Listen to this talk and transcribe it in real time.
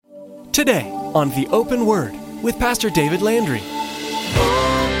Today on The Open Word with Pastor David Landry.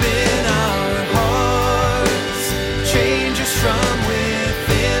 Open our hearts, change us from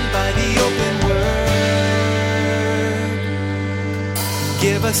within by the open word.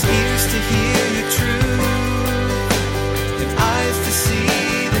 Give us ears to hear your truth and eyes to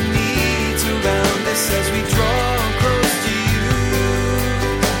see the needs around us as we draw close to you.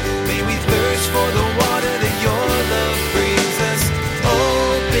 May we thirst for the water that your love brings us.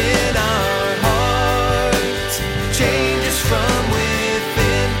 Open our hearts, change us from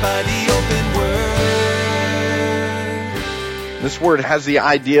within by the open word. This word has the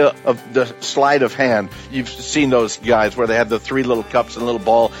idea of the sleight of hand. You've seen those guys where they have the three little cups and a little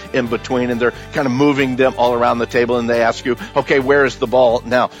ball in between, and they're kind of moving them all around the table, and they ask you, okay, where is the ball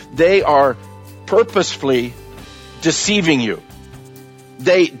now? They are purposefully deceiving you.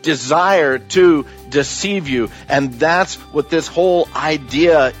 They desire to deceive you, and that's what this whole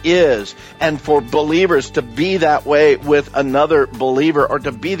idea is. And for believers to be that way with another believer, or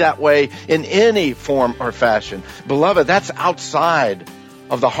to be that way in any form or fashion, beloved, that's outside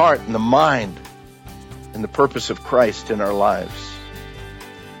of the heart and the mind and the purpose of Christ in our lives.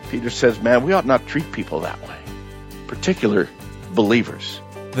 Peter says, man, we ought not treat people that way, particular believers.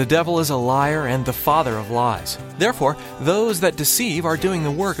 The devil is a liar and the father of lies. Therefore, those that deceive are doing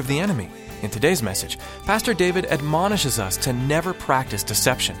the work of the enemy. In today's message, Pastor David admonishes us to never practice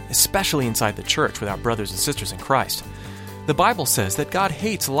deception, especially inside the church with our brothers and sisters in Christ. The Bible says that God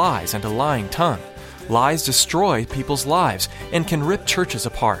hates lies and a lying tongue. Lies destroy people's lives and can rip churches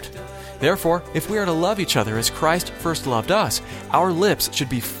apart. Therefore, if we are to love each other as Christ first loved us, our lips should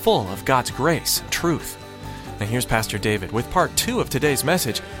be full of God's grace and truth. Now here's Pastor David with part 2 of today's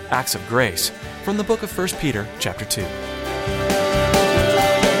message, Acts of Grace, from the book of 1 Peter, chapter 2. Open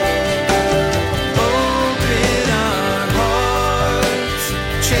our hearts,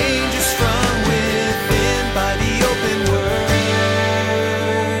 change us from within by the open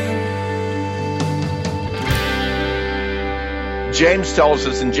word. James tells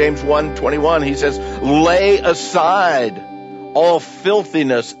us in James 1:21, he says, lay aside all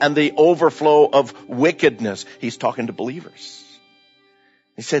filthiness and the overflow of wickedness. He's talking to believers.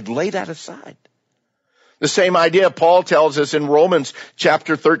 He said, lay that aside. The same idea Paul tells us in Romans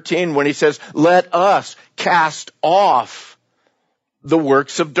chapter 13 when he says, let us cast off the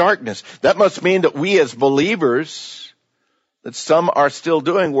works of darkness. That must mean that we as believers, that some are still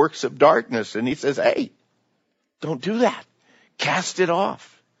doing works of darkness. And he says, hey, don't do that. Cast it off.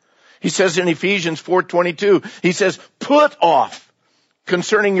 He says in Ephesians 4:22, he says, put off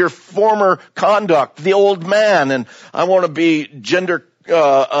concerning your former conduct, the old man. And I want to be gender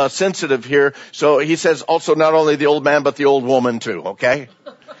sensitive here. So he says also not only the old man, but the old woman too, okay?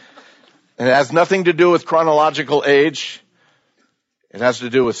 And it has nothing to do with chronological age. It has to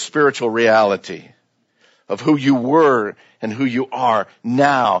do with spiritual reality of who you were and who you are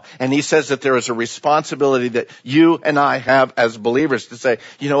now. And he says that there is a responsibility that you and I have as believers to say,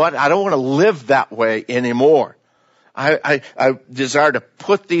 you know what, I don't want to live that way anymore. I desire to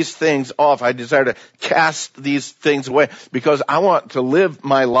put these things off. I desire to cast these things away because I want to live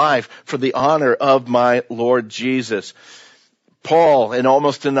my life for the honor of my Lord Jesus. Paul, in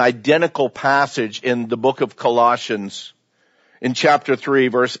almost an identical passage in the book of Colossians, in chapter 3,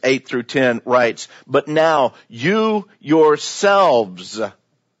 verse 8 through 10, writes, but now you yourselves,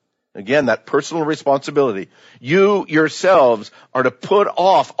 again, that personal responsibility, you yourselves are to put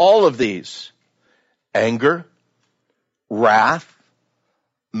off all of these: anger, wrath,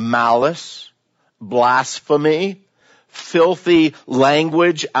 malice, blasphemy, filthy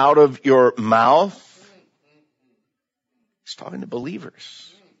language out of your mouth. He's talking to believers.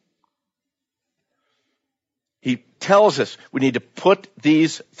 He tells us we need to put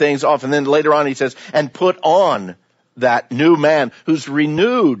these things off. And then later on he says, and put on that new man who's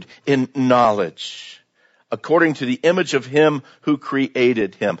renewed in knowledge according to the image of him who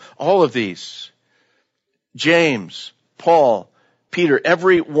created him. All of these, James, Paul, Peter,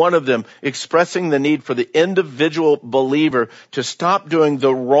 every one of them expressing the need for the individual believer to stop doing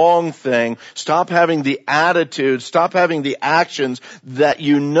the wrong thing, stop having the attitude, stop having the actions that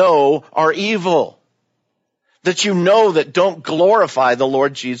you know are evil, that you know that don't glorify the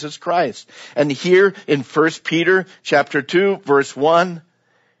Lord Jesus Christ. And here in 1 Peter chapter 2, verse 1,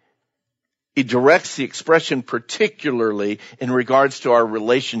 he directs the expression particularly in regards to our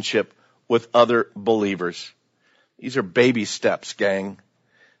relationship with other believers. These are baby steps, gang.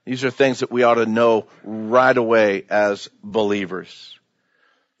 These are things that we ought to know right away as believers.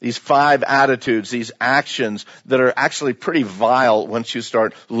 These 5 attitudes, these actions that are actually pretty vile once you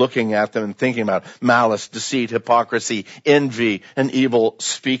start looking at them and thinking about it. Malice, deceit, hypocrisy, envy, and evil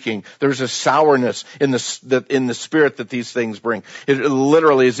speaking. There's a sourness in the spirit that these things bring. It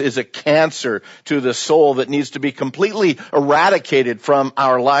literally is a cancer to the soul that needs to be completely eradicated from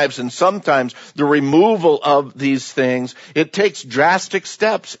our lives. And sometimes the removal of these things, it takes drastic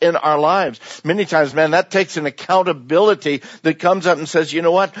steps in our lives. Many times, man, that takes an accountability that comes up and says, you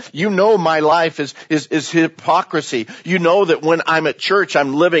know what? You know my life is hypocrisy. You know that when I'm at church,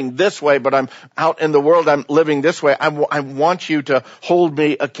 I'm living this way, but I'm out in the world, I'm living this way. I want you to hold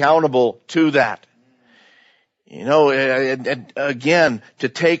me accountable to that. You know, and again, to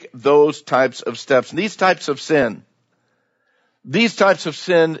take those types of steps. And these types of sin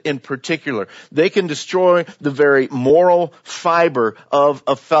in particular, they can destroy the very moral fiber of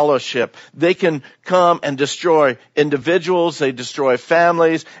a fellowship. They can come and destroy individuals, they destroy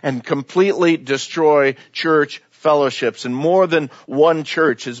families, and completely destroy church fellowships. And more than one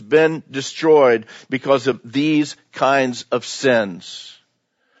church has been destroyed because of these kinds of sins.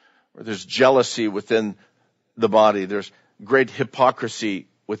 Where there's jealousy within the body, there's great hypocrisy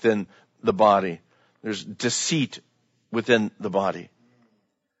within the body, there's deceit within the body.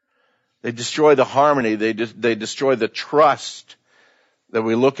 They destroy the harmony. They destroy the trust that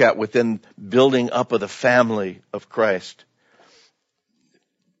we look at within building up of the family of Christ.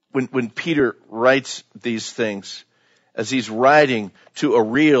 When Peter writes these things, as he's writing to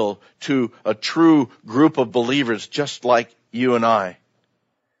a true group of believers just like you and I.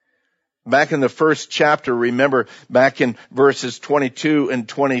 Back in the first chapter, remember, back in verses 22 and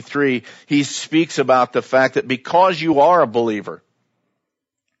 23, he speaks about the fact that because you are a believer,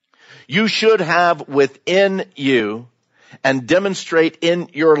 you should have within you and demonstrate in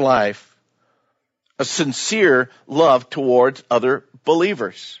your life a sincere love towards other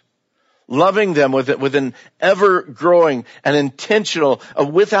believers. Loving them with an ever-growing and intentional,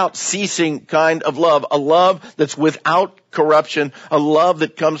 without ceasing kind of love. A love that's without corruption. A love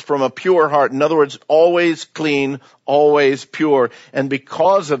that comes from a pure heart. In other words, always clean, always pure. And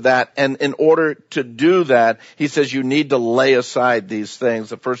because of that, and in order to do that, he says you need to lay aside these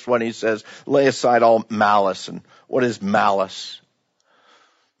things. The first one he says, lay aside all malice. And what is malice?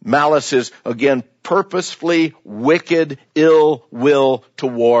 Malice is, again, purposefully wicked ill will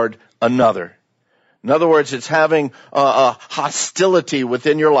toward another. In other words, it's having a hostility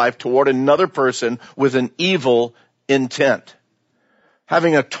within your life toward another person with an evil intent.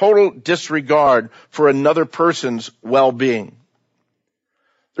 Having a total disregard for another person's well-being.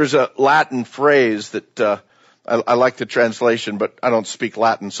 There's a Latin phrase that I like the translation, but I don't speak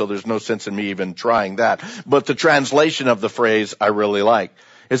Latin, so there's no sense in me even trying that. But the translation of the phrase I really like.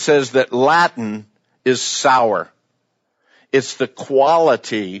 It says that Latin is sour. It's the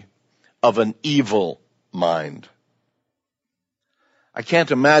quality of an evil mind. I can't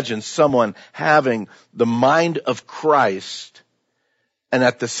imagine someone having the mind of Christ and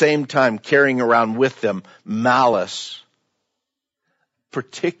at the same time carrying around with them malice,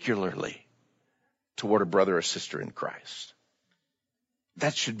 particularly toward a brother or sister in Christ.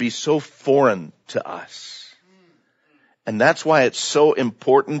 That should be so foreign to us. And that's why it's so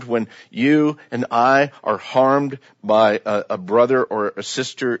important when you and I are harmed by a brother or a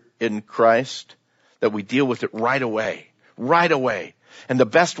sister in Christ that we deal with it right away. Right away. And the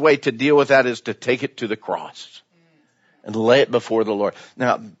best way to deal with that is to take it to the cross and lay it before the Lord.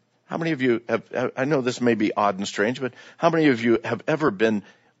 Now, how many of you have, I know this may be odd and strange, but how many of you have ever been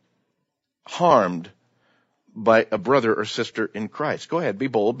harmed by a brother or sister in Christ? Go ahead, be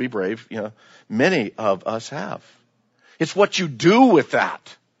bold, be brave. You know, many of us have. It's what you do with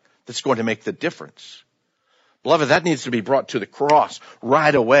that that's going to make the difference. Beloved, that needs to be brought to the cross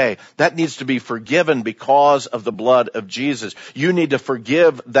right away. That needs to be forgiven because of the blood of Jesus. You need to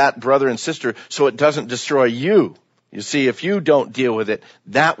forgive that brother and sister so it doesn't destroy you. You see, if you don't deal with it,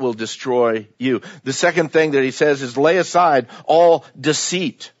 that will destroy you. The second thing that he says is lay aside all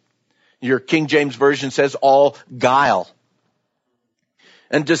deceit. Your King James Version says all guile.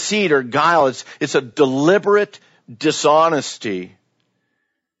 And deceit or guile, it's a deliberate dishonesty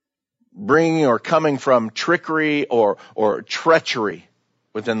bringing or coming from trickery or treachery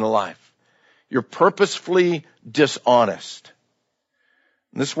within the life. You're purposefully dishonest.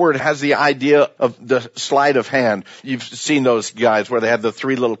 And this word has the idea of the sleight of hand. You've seen those guys where they have the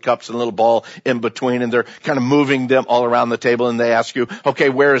 3 little cups and a little ball in between, and they're kind of moving them all around the table, and they ask you, okay,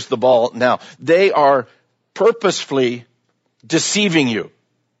 where is the ball now? They are purposefully deceiving you.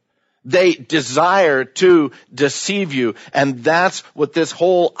 They desire to deceive you. And that's what this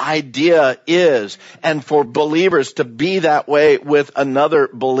whole idea is. And for believers to be that way with another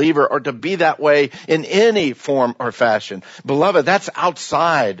believer, or to be that way in any form or fashion, beloved, that's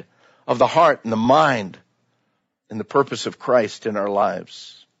outside of the heart and the mind and the purpose of Christ in our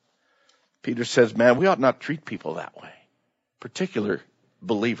lives. Peter says, man, we ought not treat people that way, particular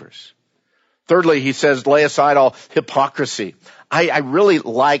believers. Thirdly, he says, lay aside all hypocrisy. I really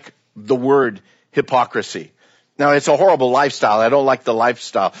like the word hypocrisy. Now, it's a horrible lifestyle. I don't like the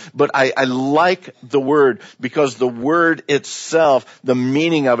lifestyle, but I like the word because the word itself, the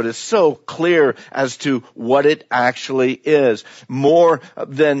meaning of it is so clear as to what it actually is. More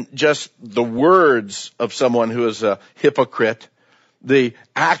than just the words of someone who is a hypocrite, the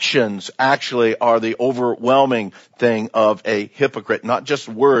actions actually are the overwhelming thing of a hypocrite. Not just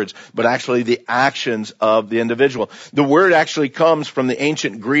words, but actually the actions of the individual. The word actually comes from the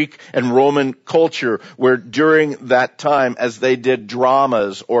ancient Greek and Roman culture, where during that time, as they did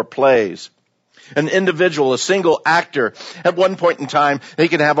dramas or plays, an individual, a single actor, at one point in time, they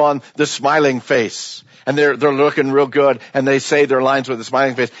can have on the smiling face, and they're looking real good, and they say their lines with a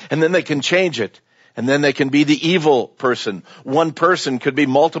smiling face, and then they can change it. And then they can be the evil person. One person could be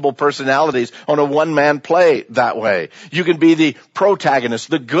multiple personalities on a one-man play that way. You can be the protagonist,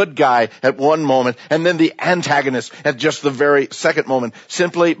 the good guy at one moment, and then the antagonist at just the very second moment,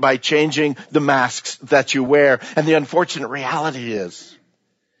 simply by changing the masks that you wear. And the unfortunate reality is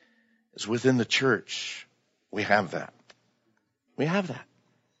within the church, we have that. We have that.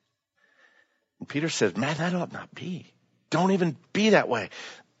 And Peter says, man, that ought not be. Don't even be that way.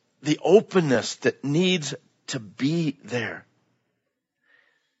 The openness that needs to be there.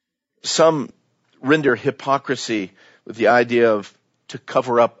 Some render hypocrisy with the idea of to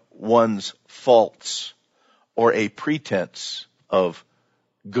cover up one's faults or a pretense of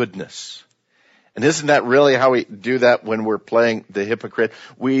goodness. And isn't that really how we do that when we're playing the hypocrite?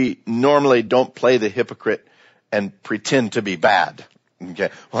 We normally don't play the hypocrite and pretend to be bad.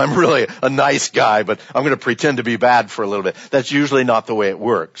 Okay, well, I'm really a nice guy, but I'm going to pretend to be bad for a little bit. That's usually not the way it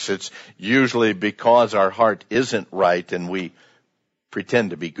works. It's usually because our heart isn't right and we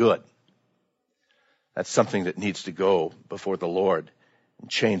pretend to be good. That's something that needs to go before the Lord and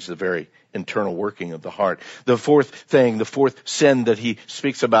change the very internal working of the heart. The fourth sin that he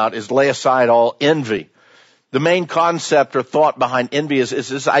speaks about is lay aside all envy. The main concept or thought behind envy is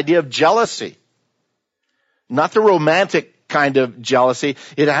this idea of jealousy. Not the romantic kind of jealousy.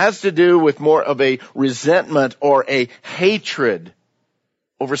 It has to do with more of a resentment or a hatred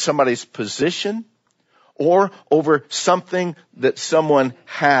over somebody's position or over something that someone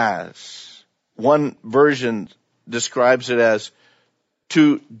has. One version describes it as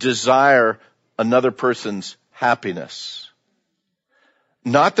to desire another person's happiness.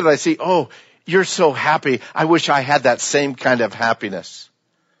 Not that I see, oh, you're so happy, I wish I had that same kind of happiness.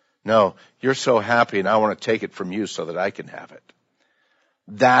 No, you're so happy and I want to take it from you so that I can have it.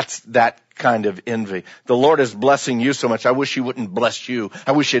 That's that kind of envy. The Lord is blessing you so much, I wish he wouldn't bless you.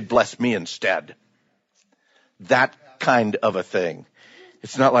 I wish he'd bless me instead. That kind of a thing.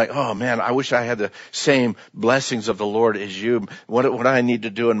 It's not like, oh man, I wish I had the same blessings of the Lord as you. What do I need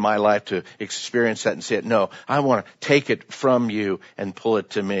to do in my life to experience that and see it? No, I want to take it from you and pull it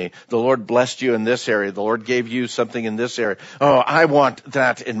to me. The Lord blessed you in this area. The Lord gave you something in this area. Oh, I want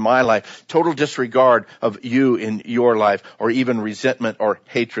that in my life. Total disregard of you in your life, or even resentment or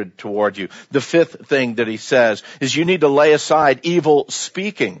hatred toward you. The fifth thing that he says is you need to lay aside evil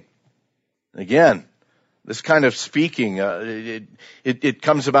speaking. Again, this kind of speaking, it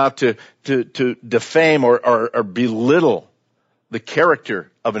comes about to defame or belittle the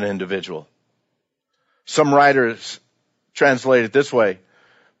character of an individual. Some writers translate it this way.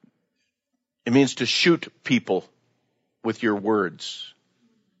 It means to shoot people with your words.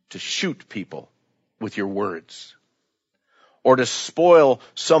 To shoot people with your words. Or to spoil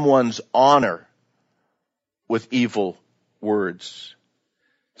someone's honor with evil words.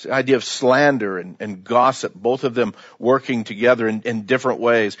 It's the idea of slander and gossip, both of them working together in different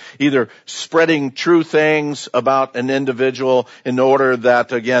ways. Either spreading true things about an individual in order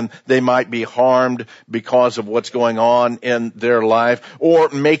that, again, they might be harmed because of what's going on in their life, or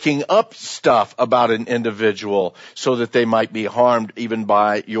making up stuff about an individual so that they might be harmed even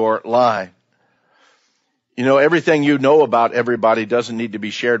by your lie. You know, everything you know about everybody doesn't need to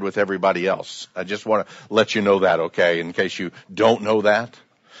be shared with everybody else. I just want to let you know that, okay, in case you don't know that.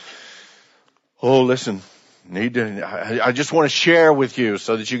 Oh, listen, I just want to share with you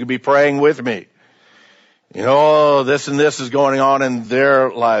so that you can be praying with me. You know, this and this is going on in their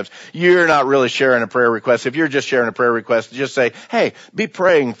lives. You're not really sharing a prayer request. If you're just sharing a prayer request, just say, hey, be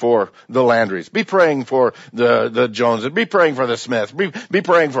praying for the Landrys. Be praying for the Joneses. Be praying for the Smiths. Be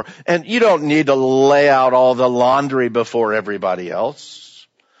praying for, and you don't need to lay out all the laundry before everybody else.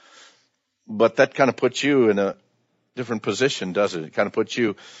 But that kind of puts you in a different position, doesn't it? It kind of puts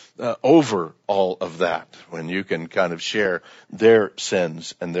you over all of that when you can kind of share their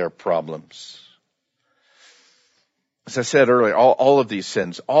sins and their problems. As I said earlier, all of these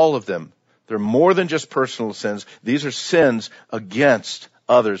sins, all of them, they're more than just personal sins. These are sins against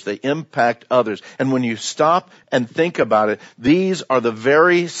others. They impact others. And when you stop and think about it, these are the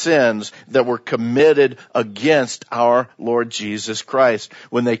very sins that were committed against our Lord Jesus Christ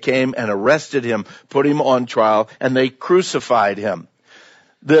when they came and arrested him, put him on trial, and they crucified him.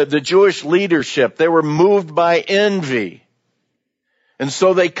 The Jewish leadership, they were moved by envy. And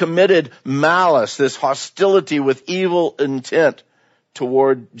so they committed malice, this hostility with evil intent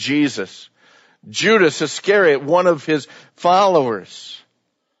toward Jesus. Judas Iscariot, one of his followers,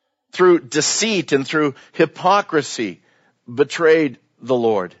 through deceit and through hypocrisy, betrayed the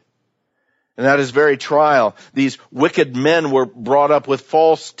Lord. And at his very trial, these wicked men were brought up with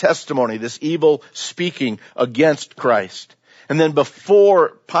false testimony, this evil speaking against Christ. And then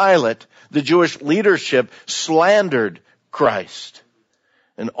before Pilate, the Jewish leadership slandered Christ.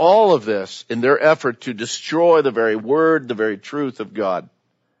 And all of this in their effort to destroy the very word, the very truth of God.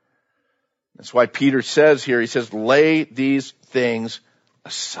 That's why Peter says here, he says, lay these things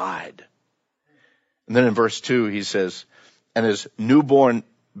aside. And then in verse 2, he says, and as newborn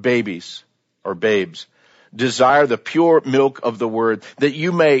babies or babes, desire the pure milk of the word, that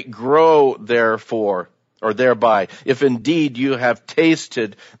you may grow therefore, or thereby, if indeed you have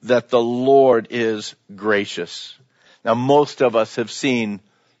tasted that the Lord is gracious. Now, most of us have seen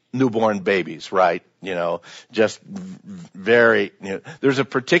newborn babies, right? You know, just very, there's a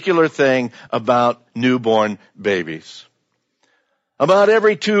particular thing about newborn babies. About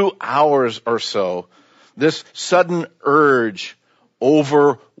every 2 hours or so, this sudden urge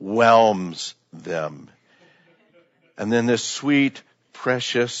overwhelms them. And then this sweet,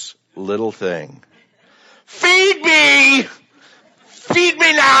 precious little thing. Feed me! Feed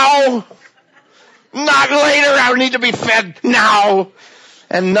me now! Not later, I need to be fed now!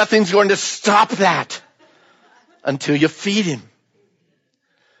 And nothing's going to stop that until you feed him.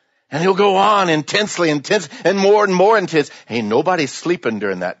 And he'll go on intensely, intense, and more intense. Hey, nobody's sleeping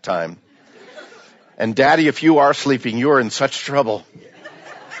during that time. And Daddy, if you are sleeping, you're in such trouble.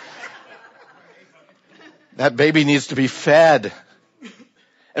 That baby needs to be fed.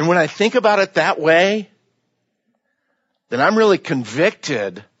 And when I think about it that way, then I'm really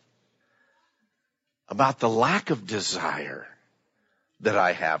convicted about the lack of desire that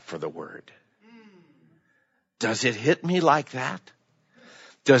I have for the word. Does it hit me like that?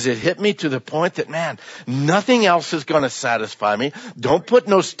 Does it hit me to the point that, man, nothing else is going to satisfy me? Don't put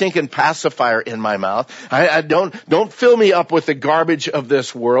no stinking pacifier in my mouth. Don't fill me up with the garbage of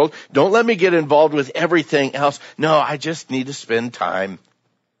this world. Don't let me get involved with everything else. No, I just need to spend time.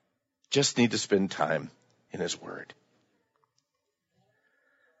 Just need to spend time in his word.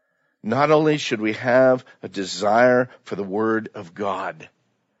 Not only should we have a desire for the word of God,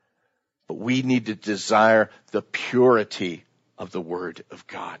 but we need to desire the purity of the word of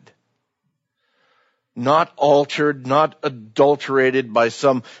God. Not altered, not adulterated by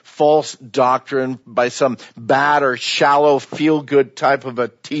some false doctrine, by some bad or shallow feel-good type of a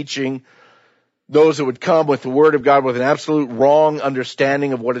teaching. Those that would come with the word of God with an absolute wrong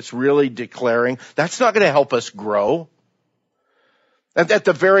understanding of what it's really declaring. That's not going to help us grow. At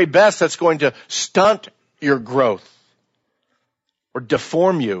the very best, that's going to stunt your growth or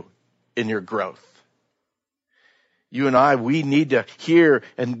deform you in your growth. You and I, we need to hear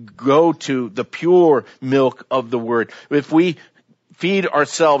and go to the pure milk of the word. If we feed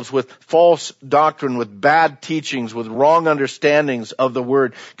ourselves with false doctrine, with bad teachings, with wrong understandings of the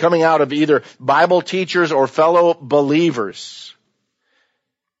word, coming out of either Bible teachers or fellow believers,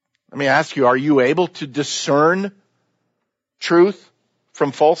 let me ask you, are you able to discern truth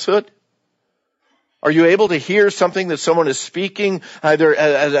from falsehood? Are you able to hear something that someone is speaking, either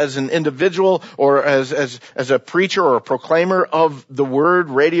as an individual or as a preacher or a proclaimer of the word,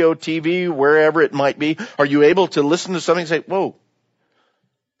 radio, TV, wherever it might be? Are you able to listen to something and say, whoa,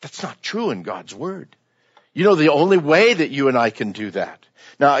 that's not true in God's word? You know, the only way that you and I can do that.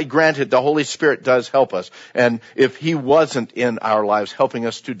 Now, granted, the Holy Spirit does help us. And if he wasn't in our lives helping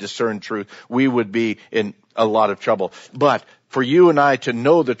us to discern truth, we would be in a lot of trouble. But for you and I to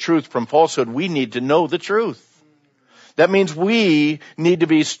know the truth from falsehood, we need to know the truth. That means we need to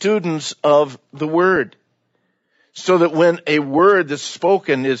be students of the word. So that when a word that's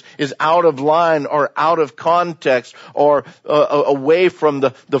spoken is out of line or out of context or away from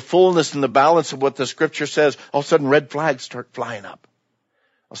the fullness and the balance of what the Scripture says, all of a sudden red flags start flying up.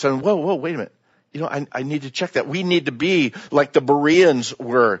 All of a sudden, whoa, wait a minute. I need to check that. We need to be like the Bereans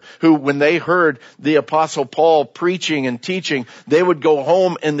were, who when they heard the Apostle Paul preaching and teaching, they would go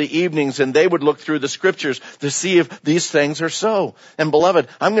home in the evenings and they would look through the Scriptures to see if these things are so. And beloved,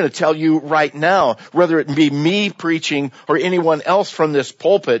 I'm going to tell you right now, whether it be me preaching or anyone else from this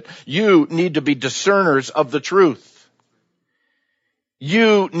pulpit, you need to be discerners of the truth.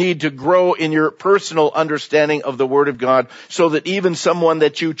 You need to grow in your personal understanding of the Word of God so that even someone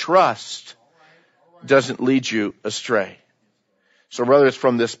that you trust doesn't lead you astray. So whether it's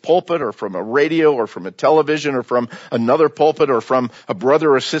from this pulpit or from a radio or from a television or from another pulpit or from a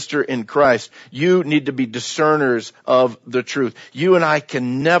brother or sister in Christ, you need to be discerners of the truth. You and I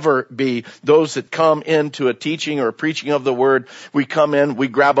can never be those that come into a teaching or a preaching of the Word. We come in, we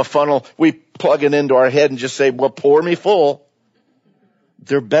grab a funnel, we plug it into our head and just say, well, pour me full.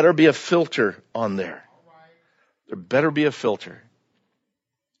 There better be a filter on there. There better be a filter.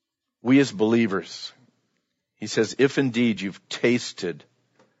 We as believers, he says, if indeed you've tasted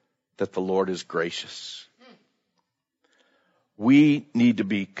that the Lord is gracious, we need to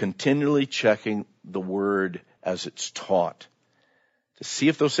be continually checking the Word as it's taught to see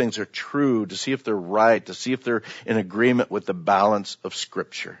if those things are true, to see if they're right, to see if they're in agreement with the balance of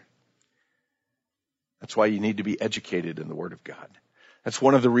Scripture. That's why you need to be educated in the Word of God. That's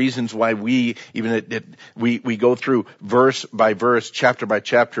one of the reasons why we go through verse by verse, chapter by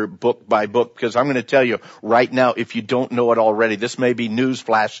chapter, book by book, because I'm going to tell you right now, if you don't know it already, this may be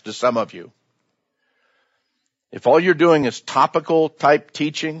newsflash to some of you. If all you're doing is topical type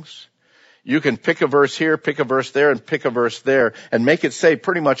teachings, you can pick a verse here, pick a verse there, and pick a verse there, and make it say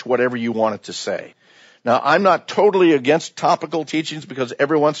pretty much whatever you want it to say. Now, I'm not totally against topical teachings because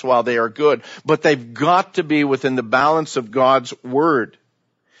every once in a while they are good, but they've got to be within the balance of God's Word.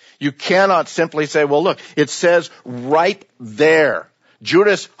 You cannot simply say, well, look, it says right there,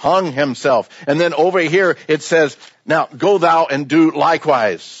 Judas hung himself. And then over here it says, now go thou and do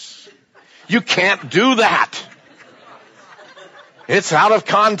likewise. You can't do that. It's out of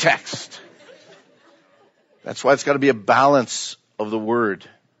context. That's why it's got to be a balance of the Word.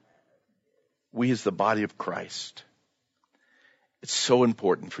 We as the body of Christ, it's so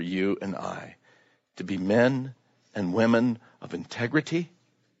important for you and I to be men and women of integrity,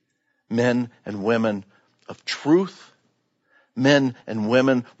 men and women of truth, men and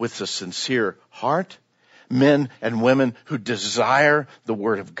women with a sincere heart, men and women who desire the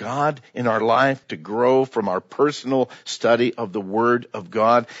Word of God in our life to grow from our personal study of the Word of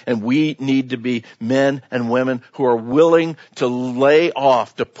God. And we need to be men and women who are willing to lay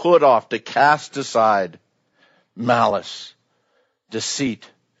off, to put off, to cast aside malice, deceit,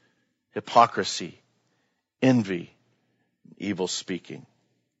 hypocrisy, envy, evil speaking.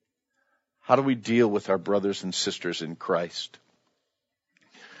 How do we deal with our brothers and sisters in Christ?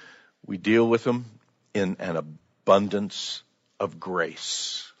 We deal with them in an abundance of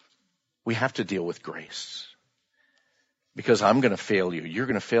grace. We have to deal with grace. Because I'm going to fail you. You're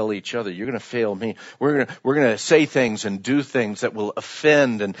going to fail each other. You're going to fail me. We're going to say things and do things that will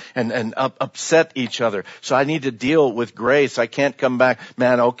offend and upset each other. So I need to deal with grace. I can't come back,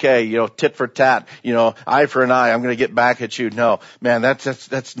 man, okay, tit for tat, eye for an eye. I'm going to get back at you. No, man,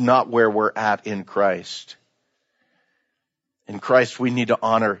 that's not where we're at in Christ. In Christ, we need to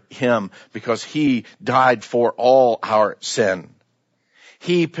honor Him because He died for all our sin.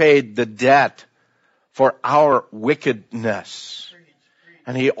 He paid the debt for our wickedness.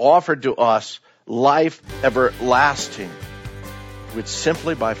 And He offered to us life everlasting. We'd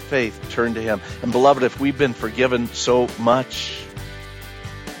simply by faith turn to Him. And beloved, if we've been forgiven so much,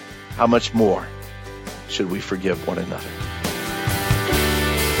 how much more should we forgive one another?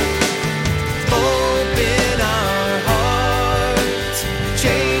 Open our hearts,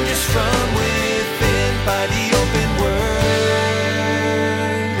 change us from within by the open word.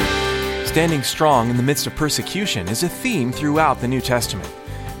 Standing strong in the midst of persecution is a theme throughout the New Testament.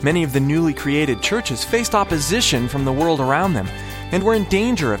 Many of the newly created churches faced opposition from the world around them and were in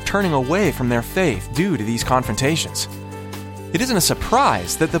danger of turning away from their faith due to these confrontations. It isn't a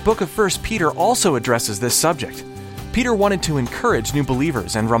surprise that the book of 1 Peter also addresses this subject. Peter wanted to encourage new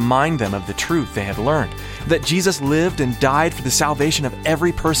believers and remind them of the truth they had learned, that Jesus lived and died for the salvation of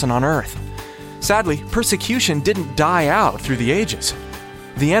every person on earth. Sadly, persecution didn't die out through the ages.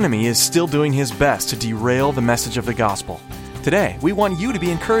 The enemy is still doing his best to derail the message of the gospel. Today, we want you to be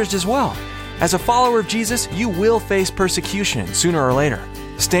encouraged as well. As a follower of Jesus, you will face persecution sooner or later.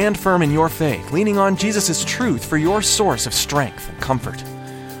 Stand firm in your faith, leaning on Jesus' truth for your source of strength and comfort.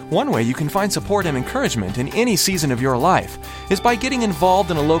 One way you can find support and encouragement in any season of your life is by getting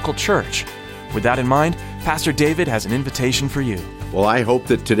involved in a local church. With that in mind, Pastor David has an invitation for you. Well, I hope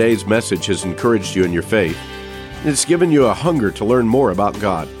that today's message has encouraged you in your faith, and it's given you a hunger to learn more about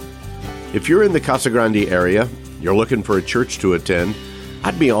God. If you're in the Casa Grande area, you're looking for a church to attend,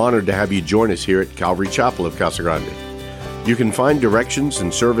 I'd be honored to have you join us here at Calvary Chapel of Casa Grande. You can find directions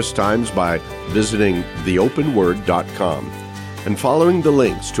and service times by visiting theopenword.com and following the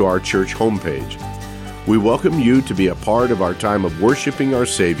links to our church homepage. We welcome you to be a part of our time of worshiping our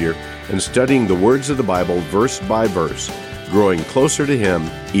Savior and studying the words of the Bible verse by verse, growing closer to Him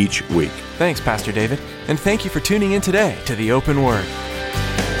each week. Thanks, Pastor David, and thank you for tuning in today to The Open Word.